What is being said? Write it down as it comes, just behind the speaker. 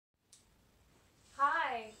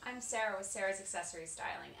I'm Sarah with Sarah's Accessory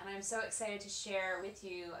Styling, and I'm so excited to share with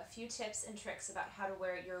you a few tips and tricks about how to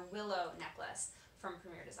wear your Willow necklace from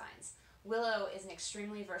Premier Designs. Willow is an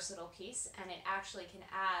extremely versatile piece, and it actually can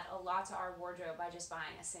add a lot to our wardrobe by just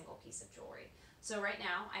buying a single piece of jewelry. So right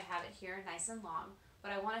now I have it here nice and long,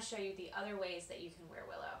 but I want to show you the other ways that you can wear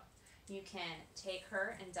Willow. You can take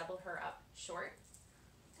her and double her up short.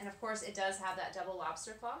 And of course it does have that double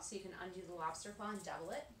lobster claw, so you can undo the lobster claw and double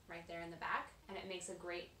it right there in the back, and it makes a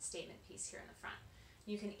great statement piece here in the front.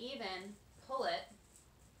 You can even pull it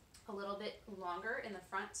a little bit longer in the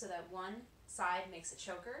front so that one side makes a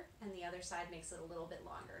choker and the other side makes it a little bit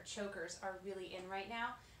longer. Chokers are really in right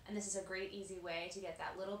now, and this is a great easy way to get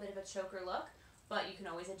that little bit of a choker look, but you can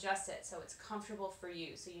always adjust it so it's comfortable for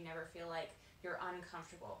you, so you never feel like you're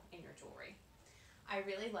uncomfortable in your jewelry. I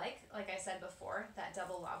really like I said before, that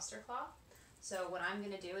double lobster claw. So what I'm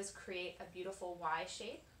going to do is create a beautiful Y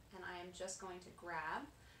shape, and I am just going to grab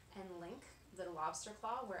and link the lobster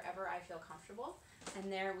claw wherever I feel comfortable. And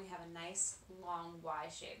there we have a nice long Y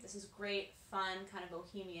shape. This is great, fun, kind of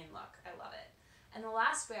bohemian look. I love it. And the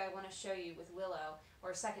last way I want to show you with Willow,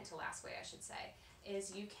 or second to last way I should say,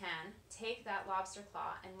 is you can take that lobster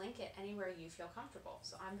claw and link it anywhere you feel comfortable.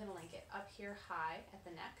 So I'm going to link it up here high at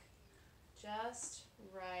the neck, just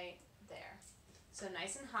right there. So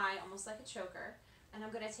nice and high, almost like a choker. And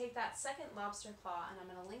I'm going to take that second lobster claw and I'm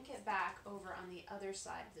going to link it back over on the other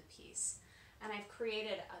side of the piece. And I've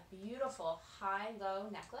created a beautiful high-low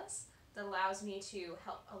necklace that allows me to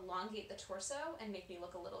help elongate the torso and make me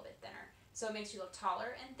look a little bit thinner. So it makes you look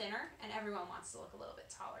taller and thinner, and everyone wants to look a little bit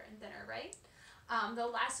taller and thinner, right? The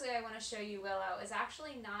last way I want to show you Willow is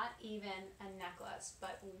actually not even a necklace,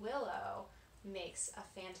 but Willow makes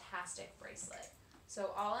a fantastic bracelet.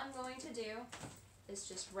 So all I'm going to do is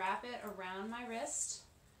just wrap it around my wrist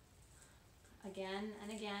again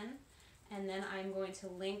and again, and then I'm going to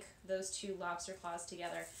link those two lobster claws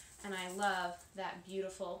together, and I love that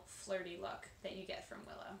beautiful flirty look that you get from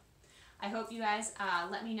Willow. I hope you guys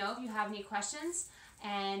let me know if you have any questions,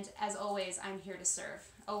 and as always, I'm here to serve,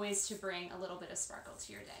 always to bring a little bit of sparkle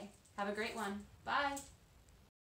to your day. Have a great one. Bye.